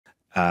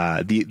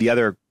The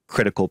other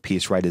critical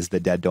piece, right, is the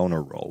dead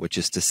donor rule, which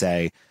is to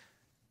say,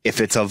 if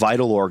it's a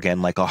vital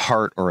organ like a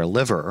heart or a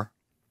liver,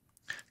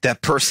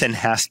 that person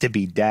has to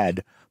be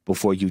dead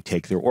before you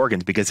take their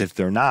organs, because if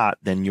they're not,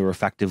 then you're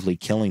effectively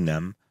killing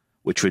them,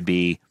 which would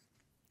be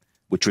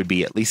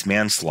at least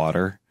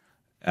manslaughter,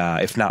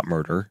 if not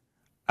murder,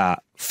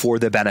 for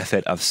the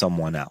benefit of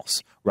someone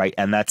else, right?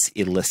 And that's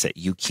illicit.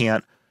 You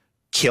can't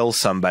kill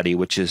somebody,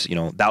 which is,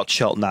 thou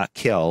shalt not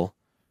kill.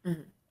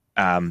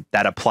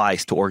 That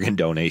applies to organ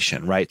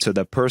donation, right? So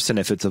the person,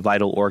 if it's a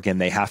vital organ,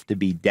 they have to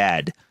be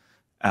dead.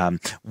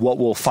 What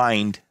we'll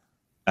find,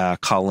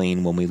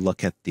 Colleen, when we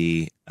look at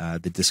the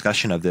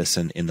discussion of this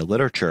in the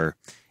literature,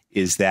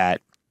 is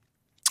that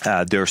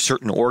there are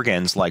certain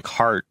organs like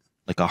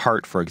a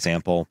heart, for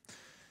example,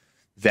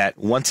 that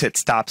once it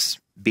stops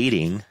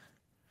beating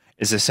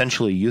is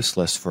essentially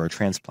useless for a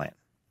transplant.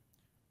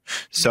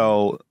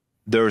 So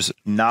there's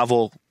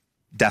novel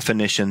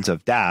definitions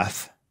of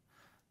death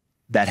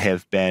that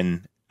have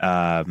been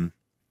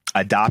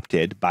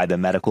adopted by the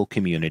medical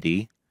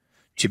community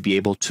to be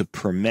able to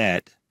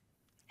permit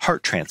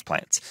heart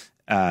transplants.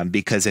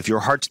 Because if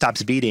your heart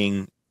stops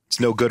beating, it's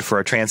no good for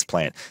a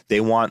transplant. They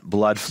want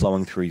blood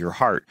flowing through your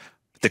heart.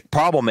 The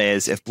problem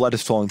is, if blood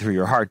is flowing through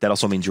your heart, that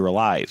also means you're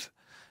alive.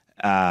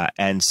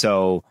 And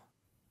so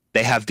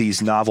they have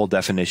these novel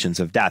definitions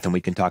of death, and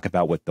we can talk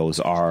about what those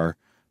are,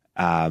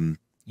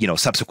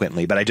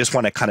 subsequently. But I just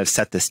want to kind of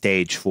set the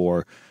stage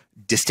for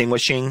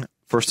distinguishing,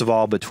 first of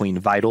all, between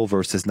vital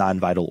versus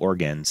non-vital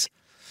organs,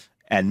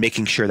 and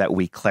making sure that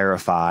we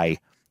clarify,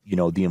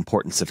 the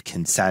importance of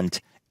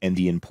consent and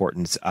the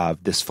importance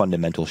of this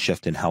fundamental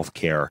shift in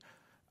healthcare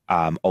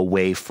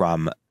away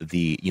from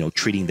the,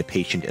 treating the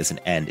patient as an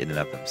end in and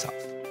of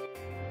themselves.